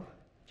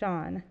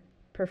John,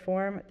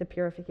 perform the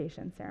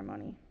purification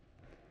ceremony.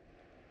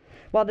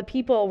 While the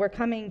people were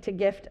coming to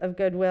gift of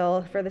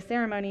goodwill for the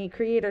ceremony,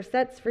 Creator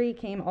sets free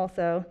came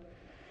also.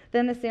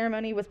 Then the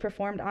ceremony was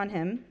performed on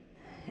him,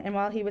 and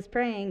while he was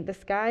praying, the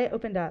sky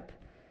opened up,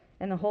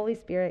 and the Holy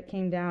Spirit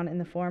came down in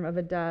the form of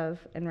a dove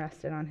and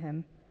rested on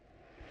him.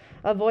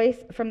 A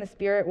voice from the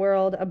spirit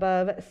world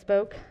above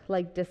spoke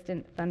like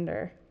distant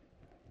thunder.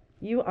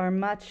 You are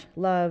much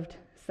loved,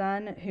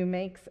 Son, who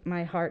makes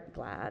my heart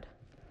glad.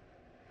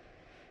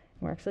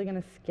 We're actually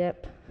going to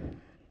skip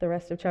the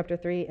rest of chapter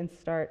 3 and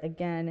start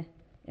again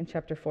in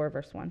chapter 4,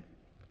 verse 1.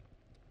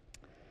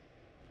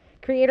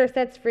 Creator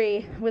sets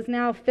free was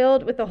now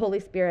filled with the Holy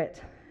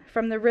Spirit.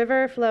 From the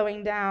river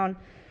flowing down,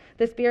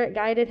 the Spirit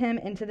guided him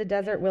into the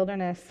desert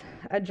wilderness,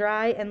 a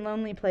dry and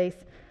lonely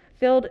place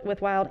filled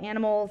with wild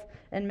animals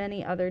and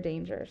many other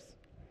dangers.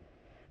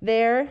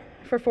 There,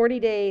 for 40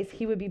 days,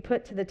 he would be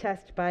put to the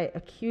test by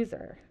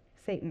accuser,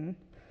 Satan,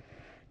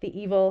 the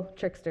evil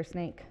trickster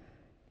snake.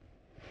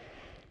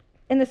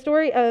 In the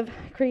story of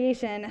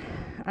creation,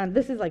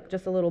 this is like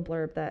just a little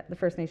blurb that the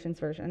First Nations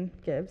version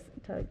gives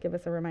to give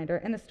us a reminder.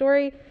 In the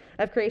story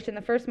of creation,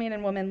 the first man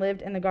and woman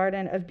lived in the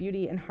garden of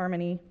beauty and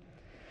harmony.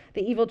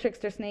 The evil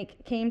trickster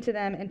snake came to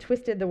them and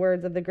twisted the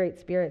words of the Great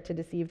Spirit to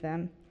deceive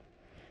them.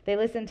 They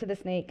listened to the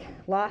snake,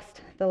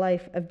 lost the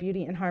life of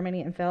beauty and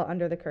harmony, and fell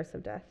under the curse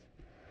of death,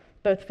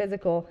 both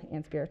physical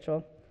and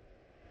spiritual.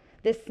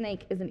 This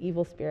snake is an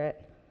evil spirit,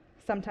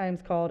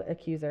 sometimes called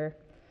accuser,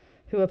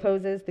 who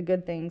opposes the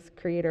good things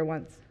Creator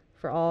wants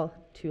for all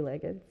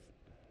two-leggeds.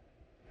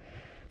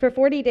 For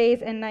 40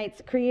 days and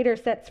nights, Creator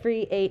sets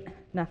free ate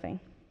nothing.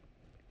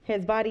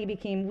 His body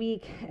became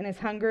weak, and his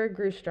hunger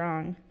grew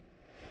strong.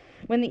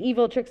 When the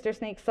evil trickster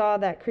snake saw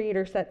that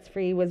Creator sets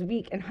free was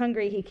weak and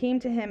hungry, he came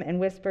to him and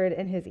whispered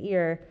in his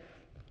ear,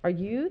 "Are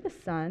you the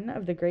Son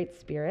of the Great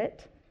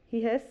Spirit?"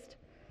 he hissed.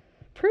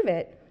 "Prove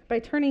it by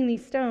turning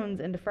these stones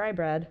into fry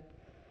bread."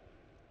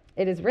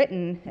 "It is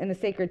written in the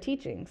sacred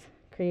teachings,"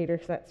 Creator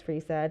sets free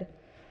said,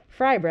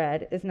 "fry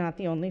bread is not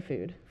the only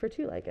food for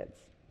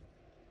two-leggeds."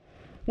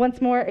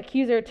 Once more,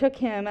 accuser took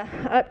him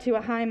up to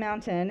a high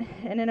mountain,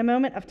 and in a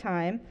moment of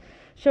time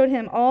showed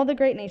him all the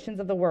great nations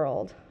of the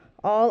world.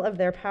 All of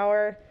their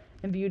power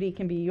and beauty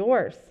can be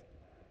yours,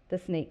 the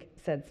snake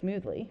said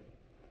smoothly.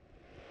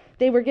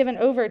 They were given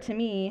over to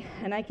me,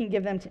 and I can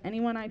give them to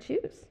anyone I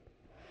choose.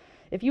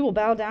 If you will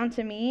bow down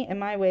to me and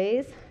my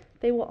ways,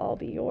 they will all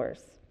be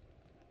yours.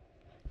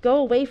 Go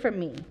away from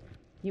me,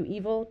 you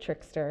evil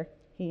trickster,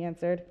 he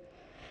answered.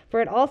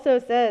 For it also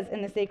says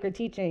in the sacred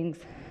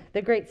teachings,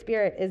 the Great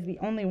Spirit is the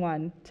only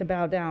one to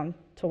bow down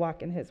to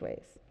walk in his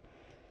ways.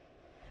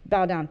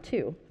 Bow down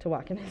to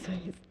walk in his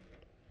ways.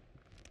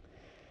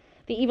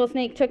 The evil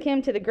snake took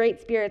him to the Great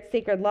Spirit's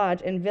sacred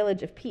lodge and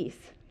village of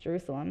peace,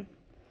 Jerusalem.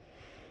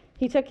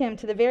 He took him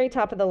to the very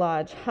top of the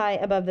lodge, high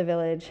above the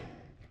village.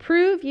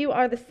 "Prove you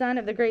are the Son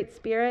of the Great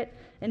Spirit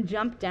and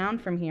jump down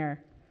from here,"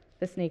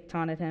 the snake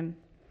taunted him.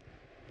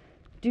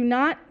 "Do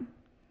not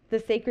the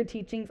sacred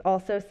teachings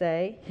also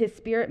say his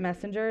spirit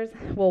messengers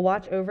will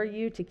watch over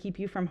you to keep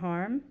you from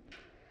harm?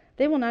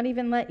 They will not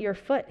even let your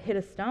foot hit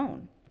a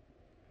stone."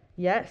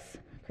 "Yes,"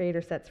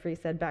 Creator sets free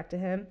said back to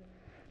him,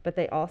 "but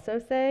they also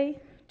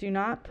say, do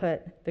not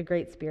put the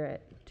Great Spirit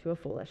to a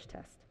foolish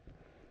test."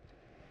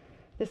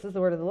 This is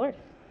the word of the Lord.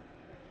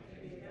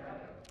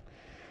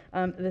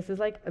 This is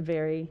like a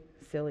very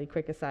silly,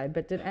 quick aside,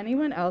 but did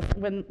anyone else,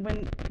 when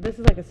this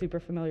is like a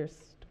super familiar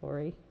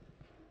story,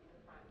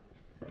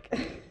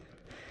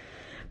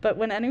 but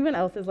when anyone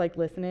else is like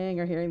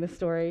listening or hearing the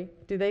story,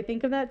 do they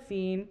think of that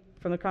scene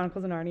from the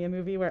Chronicles of Narnia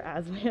movie where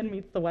Aslan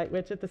meets the White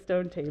Witch at the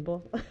stone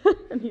table?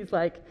 And he's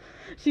like,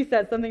 she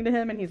says something to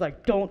him, and he's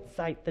like, "Don't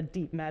cite the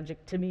deep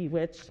magic to me,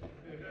 witch."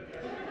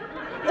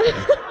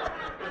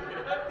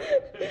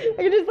 I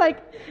can just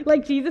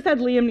like Jesus had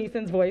Liam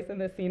Neeson's voice in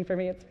this scene for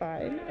me. It's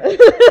fine.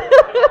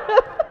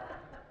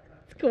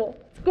 It's cool.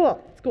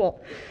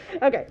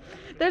 Okay,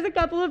 there's a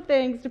couple of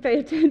things to pay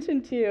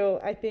attention to,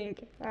 I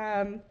think,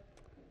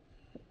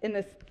 in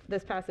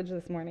this passage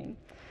this morning.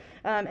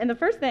 And the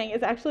first thing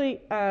is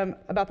actually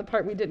about the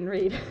part we didn't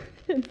read.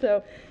 And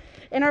so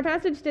in our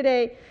passage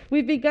today,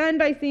 we've begun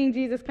by seeing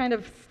Jesus kind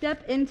of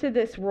step into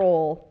this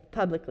role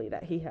publicly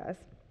that he has.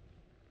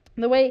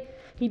 The way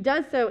he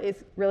does so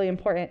is really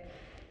important.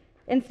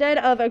 Instead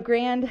of a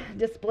grand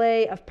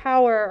display of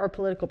power or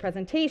political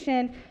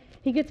presentation,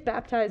 he gets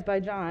baptized by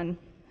John.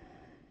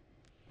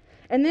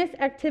 And this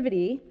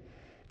activity,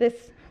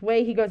 this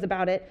way he goes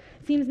about it,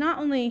 seems not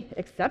only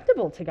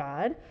acceptable to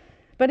God,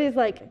 but is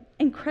like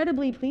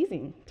incredibly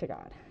pleasing to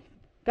God.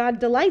 God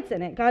delights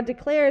in it. God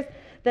declares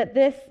that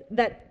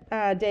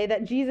day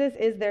that Jesus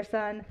is their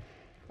son,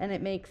 and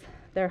it makes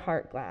their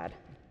heart glad.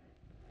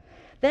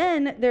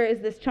 Then there is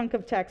this chunk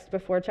of text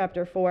before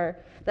chapter 4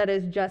 that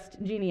is just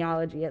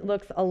genealogy. It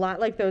looks a lot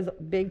like those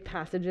big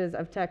passages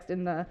of text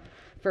in the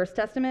First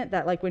Testament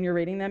that, like, when you're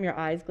reading them, your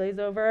eyes glaze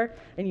over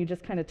and you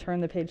just kind of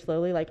turn the page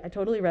slowly, like, I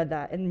totally read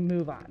that, and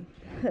move on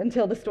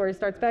until the story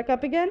starts back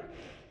up again.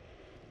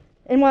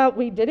 And while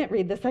we didn't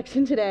read this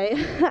section today,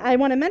 I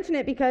want to mention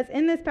it because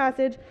in this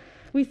passage,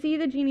 we see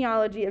the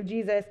genealogy of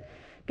Jesus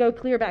go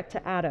clear back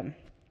to Adam,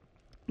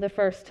 the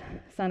first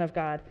son of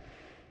God.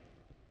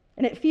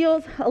 And it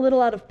feels a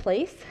little out of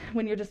place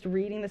when you're just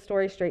reading the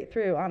story straight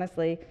through,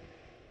 honestly,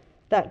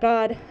 that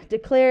God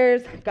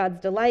declares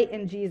God's delight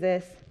in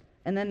Jesus,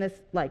 and then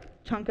this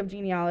chunk of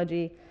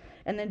genealogy,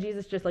 and then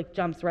Jesus just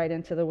jumps right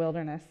into the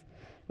wilderness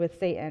with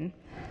Satan.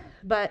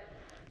 But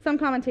some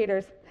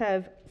commentators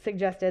have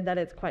suggested that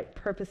it's quite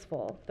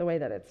purposeful the way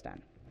that it's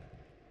done.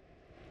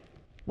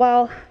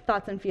 While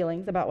thoughts and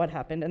feelings about what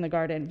happened in the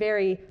garden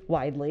vary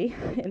widely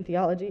in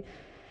theology,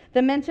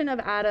 the mention of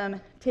Adam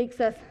takes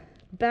us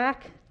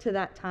back to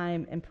that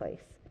time and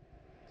place.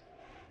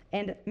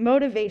 And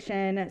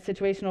motivation,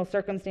 situational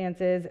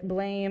circumstances,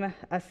 blame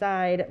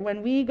aside,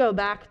 when we go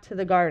back to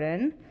the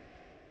garden,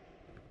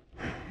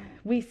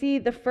 we see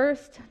the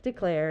first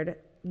declared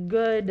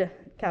good,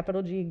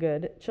 capital G,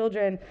 good,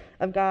 children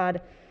of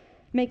God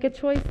make a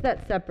choice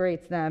that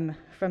separates them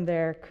from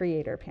their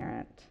creator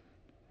parent.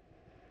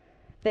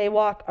 They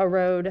walk a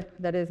road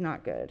that is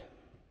not good.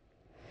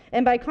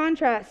 And by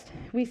contrast,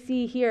 we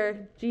see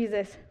here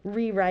Jesus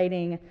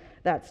rewriting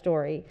that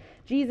story.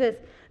 Jesus,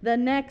 the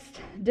next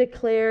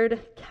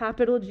declared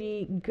capital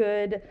G,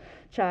 good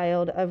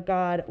child of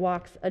God,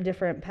 walks a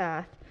different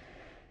path.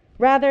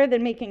 Rather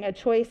than making a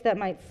choice that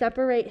might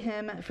separate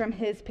him from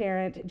his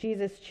parent,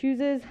 Jesus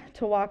chooses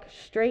to walk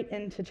straight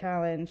into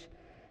challenge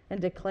and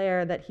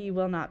declare that he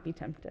will not be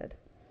tempted,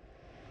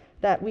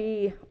 that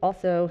we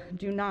also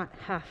do not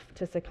have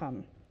to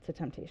succumb to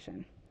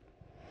temptation.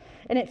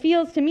 And it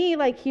feels to me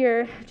like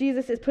here,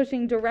 Jesus is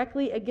pushing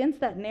directly against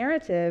that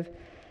narrative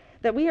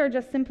that we are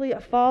just simply a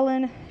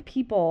fallen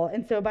people,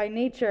 and so by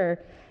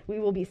nature, we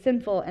will be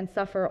sinful and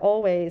suffer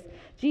always.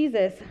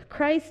 Jesus,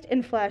 Christ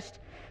enfleshed,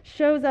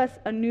 shows us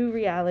a new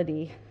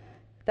reality,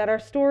 that our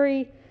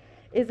story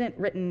isn't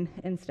written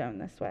in stone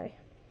this way.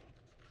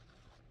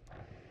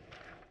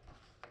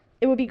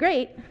 It would be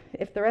great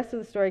if the rest of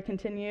the story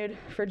continued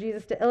for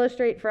Jesus to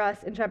illustrate for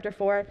us in chapter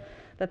 4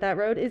 that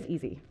road is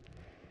easy.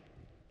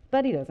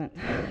 But he doesn't,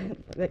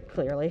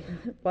 clearly.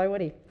 Why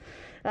would he?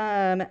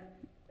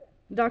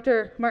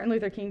 Dr. Martin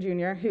Luther King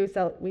Jr., who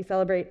we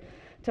celebrate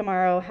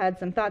tomorrow, had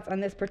some thoughts on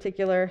this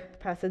particular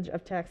passage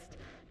of text.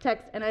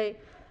 And I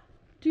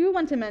do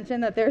want to mention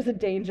that there's a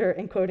danger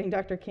in quoting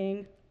Dr.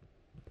 King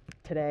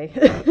today,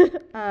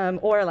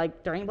 or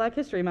during Black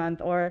History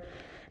Month, or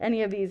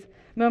any of these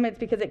moments,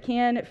 because it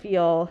can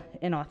feel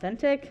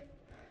inauthentic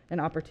and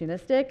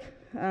opportunistic.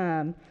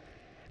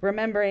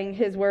 Remembering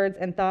his words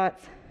and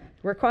thoughts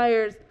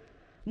requires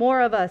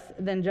more of us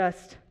than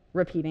just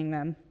repeating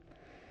them.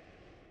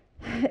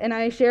 And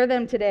I share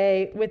them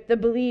today with the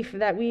belief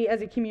that we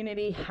as a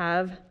community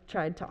have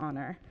tried to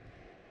honor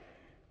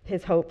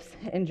his hopes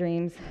and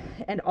dreams,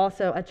 and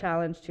also a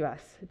challenge to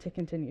us to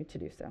continue to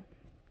do so.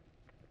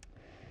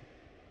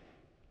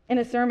 In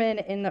a sermon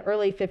in the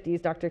early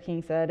 50s, Dr.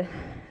 King said,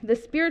 "The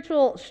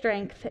spiritual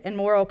strength and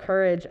moral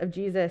courage of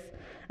Jesus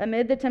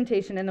amid the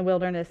temptation in the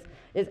wilderness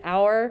is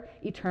our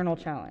eternal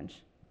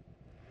challenge."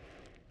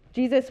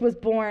 Jesus was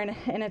born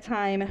in a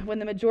time when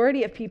the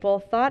majority of people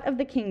thought of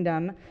the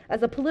kingdom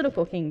as a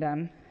political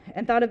kingdom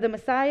and thought of the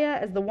Messiah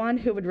as the one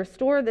who would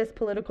restore this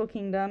political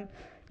kingdom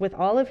with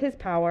all of his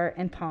power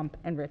and pomp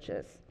and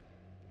riches.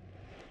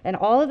 And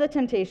all of the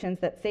temptations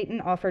that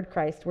Satan offered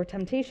Christ were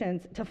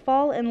temptations to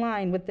fall in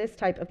line with this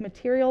type of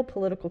material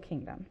political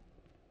kingdom.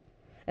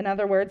 In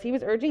other words, he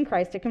was urging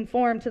Christ to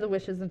conform to the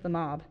wishes of the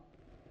mob.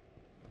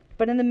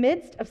 But in the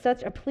midst of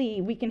such a plea,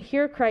 we can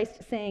hear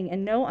Christ saying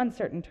in no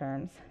uncertain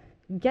terms,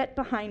 "Get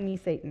behind me,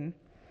 Satan,"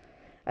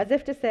 as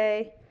if to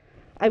say,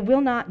 "I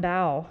will not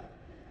bow,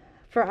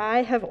 for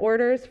I have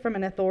orders from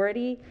an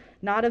authority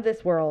not of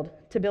this world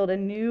to build a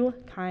new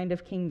kind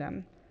of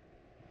kingdom.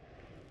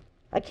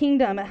 A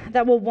kingdom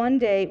that will one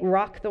day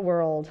rock the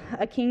world,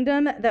 a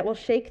kingdom that will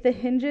shake the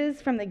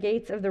hinges from the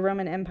gates of the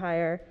Roman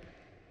Empire.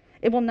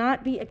 It will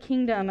not be a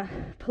kingdom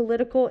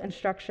political in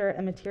structure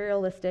and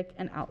materialistic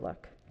in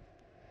outlook.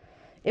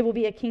 It will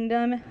be a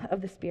kingdom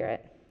of the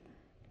Spirit.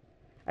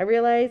 I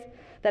realize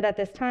that at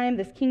this time,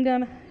 this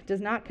kingdom does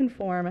not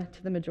conform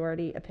to the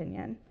majority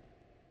opinion,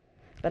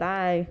 but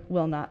I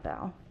will not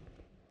bow."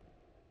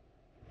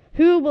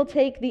 Who will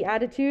take the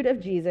attitude of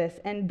Jesus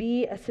and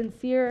be a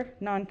sincere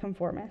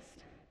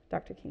nonconformist?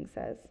 Dr. King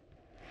says.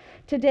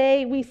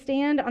 Today, we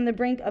stand on the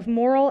brink of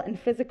moral and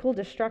physical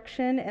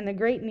destruction, and the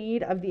great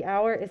need of the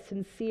hour is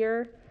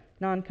sincere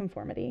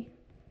nonconformity.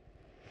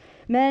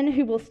 Men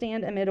who will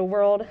stand amid a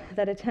world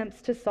that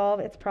attempts to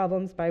solve its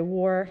problems by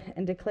war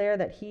and declare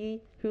that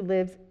he who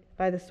lives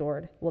by the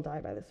sword will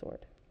die by the sword.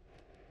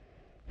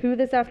 Who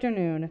this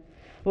afternoon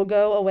will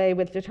go away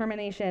with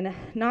determination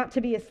not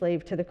to be a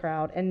slave to the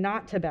crowd and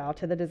not to bow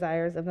to the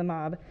desires of the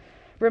mob.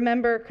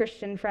 Remember,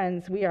 Christian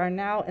friends, we are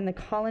now in the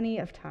colony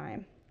of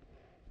time,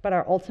 but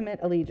our ultimate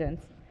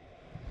allegiance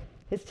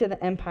is to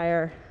the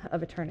empire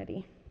of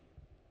eternity.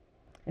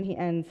 And he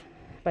ends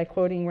by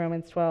quoting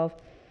Romans 12,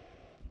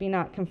 "Be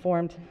not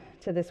conformed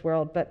to this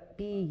world, but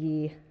be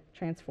ye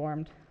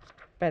transformed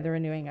by the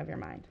renewing of your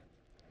mind.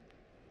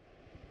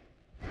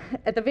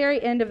 At the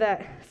very end of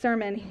that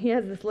sermon, he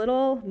has this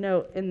little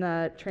note in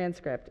the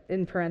transcript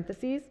in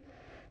parentheses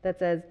that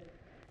says,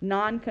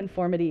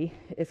 "Nonconformity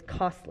is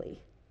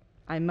costly.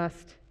 I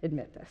must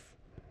admit this."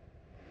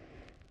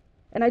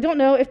 And I don't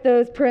know if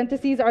those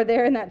parentheses are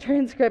there in that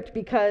transcript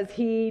because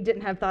he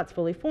didn't have thoughts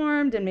fully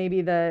formed, and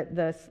maybe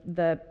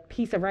the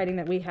piece of writing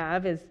that we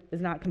have is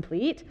not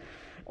complete,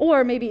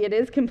 or maybe it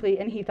is complete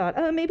and he thought,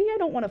 oh, maybe I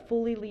don't want to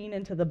fully lean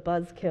into the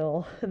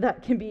buzzkill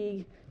that can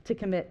be to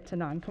commit to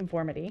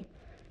nonconformity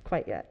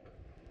quite yet.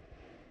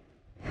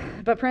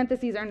 But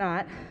parentheses are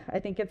not. I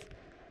think it's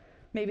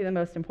maybe the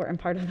most important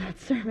part of that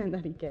sermon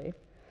that he gave.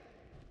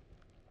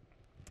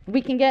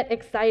 We can get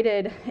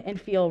excited and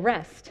feel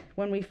rest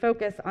when we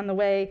focus on the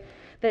way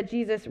that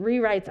Jesus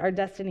rewrites our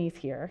destinies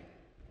here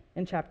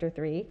in chapter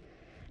 3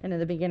 and in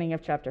the beginning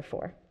of chapter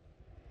 4.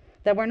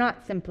 That we're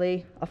not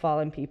simply a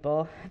fallen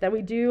people, that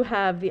we do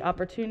have the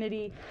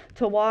opportunity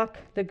to walk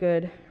the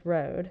good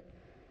road.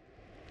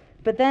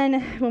 But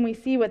then when we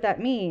see what that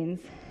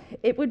means,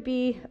 it would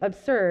be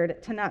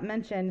absurd to not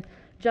mention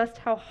just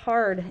how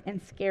hard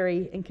and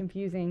scary and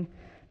confusing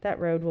that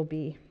road will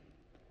be.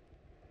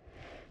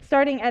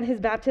 Starting at his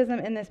baptism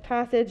in this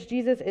passage,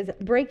 Jesus is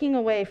breaking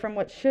away from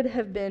what should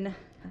have been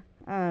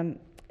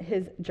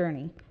his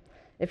journey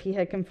if he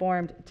had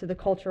conformed to the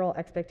cultural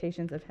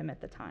expectations of him at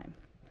the time.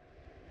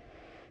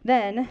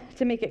 Then,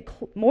 to make it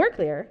more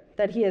clear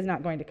that he is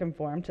not going to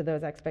conform to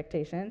those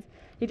expectations,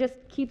 he just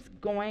keeps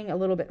going a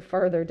little bit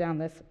further down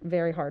this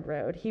very hard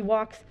road. He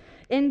walks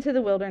into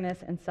the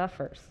wilderness and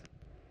suffers.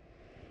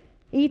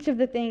 Each of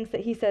the things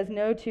that he says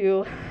no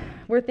to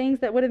were things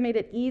that would have made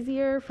it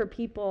easier for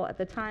people at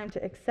the time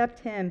to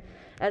accept him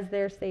as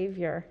their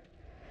Savior,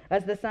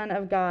 as the Son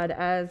of God,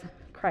 as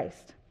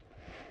Christ.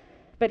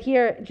 But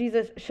here,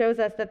 Jesus shows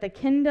us that the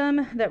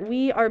kingdom that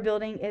we are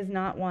building is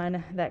not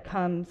one that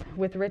comes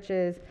with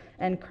riches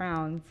and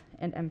crowns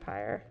and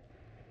empire.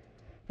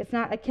 It's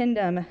not a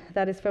kingdom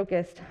that is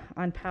focused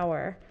on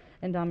power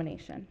and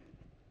domination.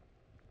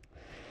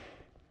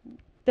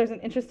 There's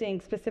an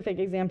interesting specific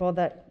example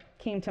that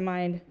came to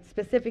mind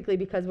specifically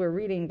because we're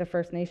reading the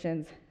First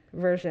Nations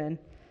version.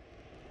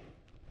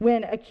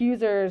 When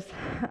accusers'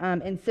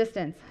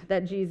 insistence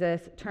that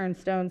Jesus turned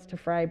stones to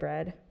fry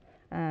bread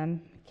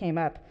came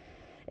up,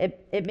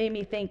 it made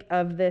me think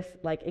of this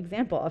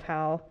example of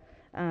how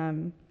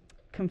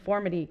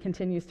conformity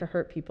continues to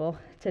hurt people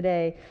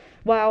today.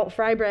 While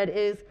fry bread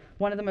is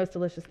one of the most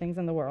delicious things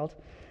in the world,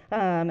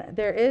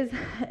 there is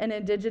an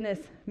indigenous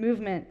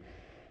movement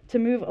to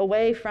move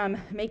away from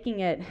making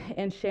it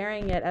and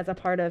sharing it as a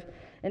part of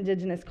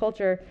indigenous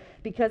culture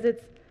because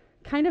it's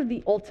kind of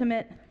the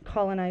ultimate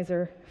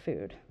colonizer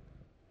food.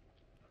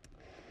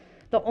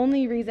 The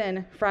only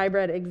reason fry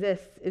bread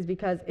exists is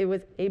because it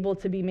was able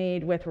to be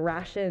made with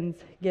rations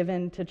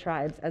given to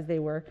tribes as they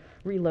were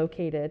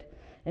relocated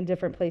in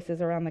different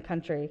places around the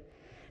country.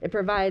 It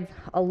provides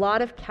a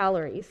lot of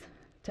calories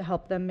to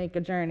help them make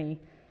a journey,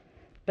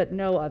 but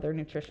no other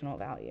nutritional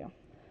value.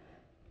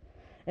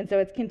 And so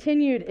its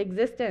continued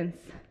existence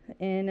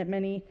in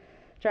many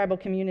tribal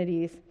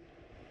communities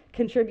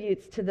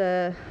contributes to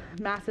the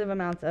massive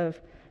amounts of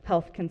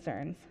health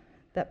concerns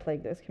that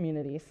plague those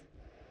communities.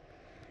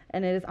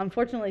 And it is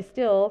unfortunately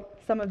still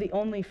some of the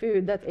only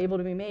food that's able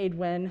to be made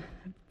when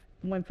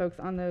folks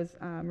on those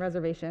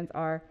reservations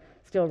are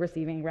still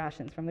receiving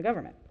rations from the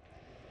government.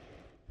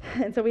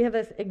 And so we have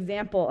this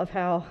example of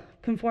how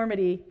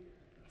conformity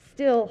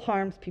still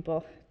harms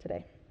people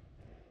today.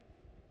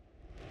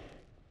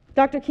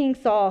 Dr. King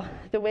saw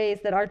the ways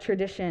that our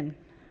tradition,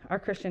 our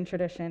Christian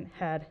tradition,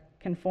 had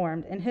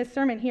conformed. In his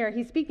sermon here,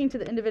 he's speaking to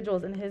the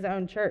individuals in his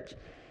own church.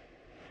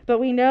 But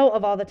we know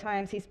of all the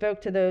times he spoke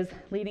to those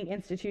leading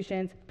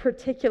institutions,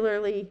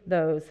 particularly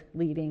those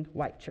leading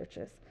white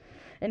churches.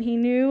 And he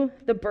knew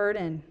the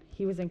burden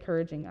he was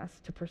encouraging us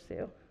to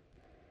pursue.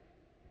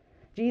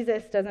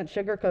 Jesus doesn't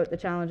sugarcoat the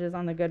challenges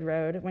on the good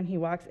road when he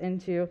walks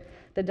into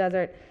the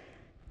desert,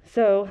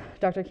 so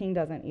Dr. King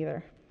doesn't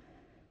either.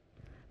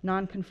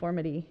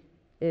 Nonconformity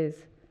is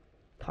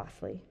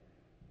costly.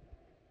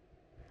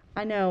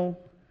 I know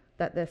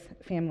that this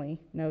family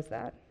knows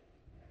that.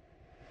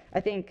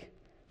 I think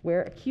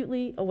we're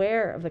acutely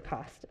aware of the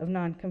cost of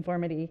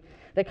nonconformity.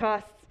 The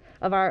costs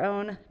of our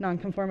own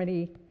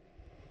nonconformity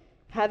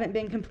haven't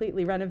been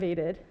completely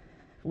renovated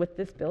with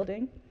this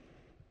building.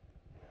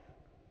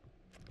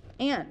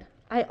 And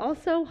I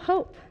also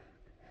hope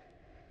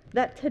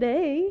that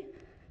today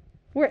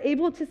we're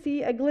able to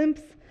see a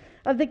glimpse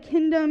of the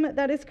kingdom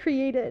that is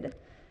created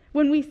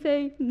when we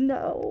say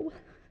no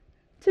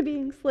to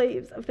being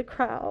slaves of the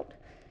crowd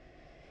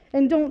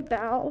and don't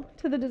bow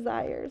to the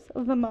desires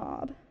of the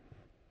mob.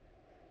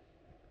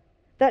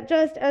 That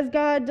just as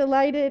God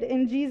delighted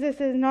in Jesus'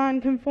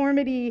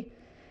 nonconformity,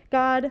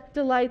 God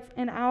delights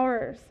in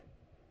ours.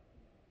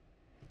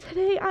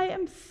 Today I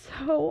am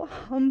so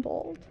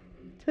humbled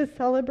to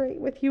celebrate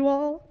with you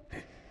all,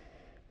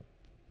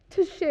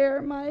 to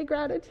share my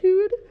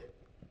gratitude.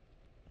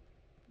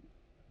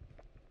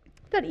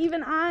 that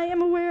even I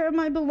am aware of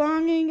my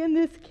belonging in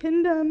this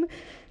kingdom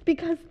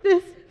because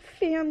this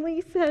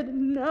family said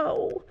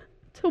no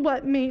to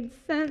what made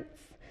sense,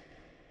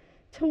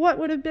 to what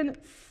would have been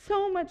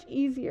so much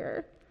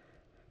easier,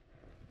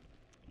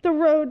 the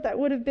road that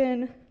would have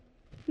been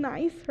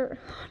nicer,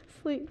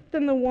 honestly,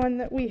 than the one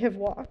that we have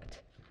walked.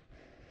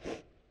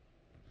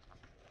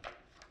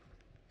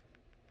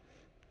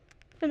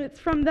 And it's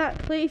from that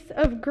place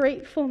of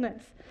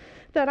gratefulness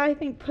that I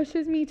think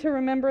pushes me to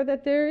remember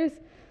that there is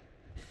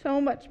so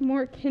much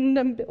more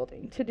kingdom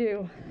building to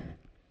do.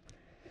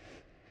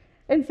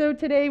 And so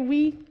today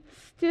we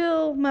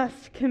still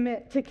must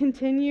commit to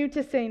continue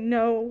to say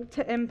no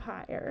to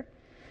empire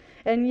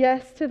and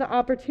yes to the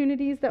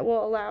opportunities that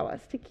will allow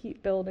us to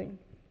keep building.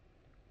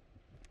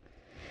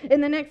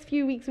 In the next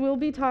few weeks, we'll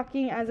be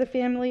talking as a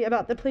family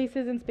about the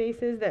places and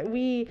spaces that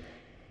we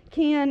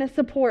can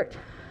support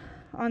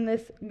on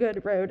this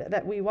good road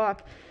that we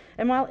walk.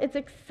 And while it's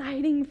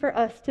exciting for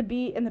us to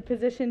be in the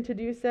position to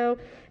do so,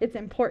 it's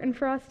important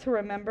for us to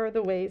remember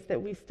the ways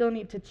that we still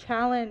need to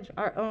challenge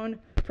our own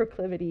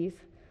proclivities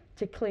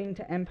to cling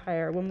to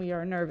empire when we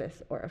are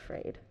nervous or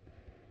afraid.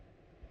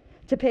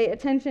 To pay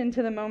attention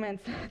to the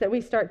moments that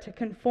we start to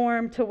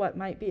conform to what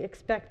might be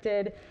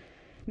expected,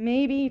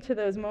 maybe to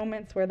those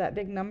moments where that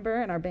big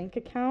number in our bank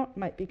account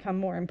might become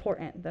more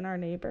important than our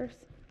neighbors.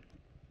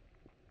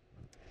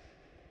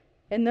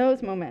 In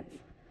those moments,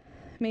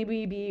 may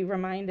we be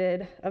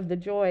reminded of the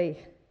joy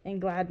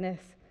and gladness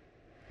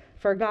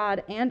for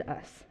God and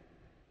us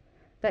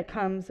that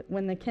comes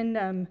when the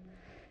kingdom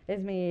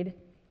is made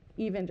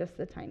even just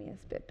the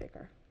tiniest bit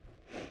bigger.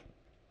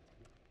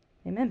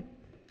 Amen.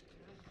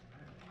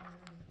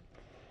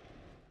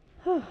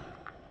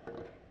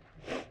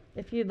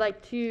 If you'd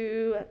like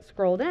to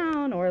scroll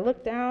down or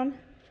look down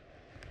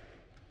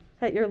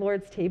at your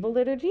Lord's table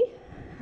liturgy,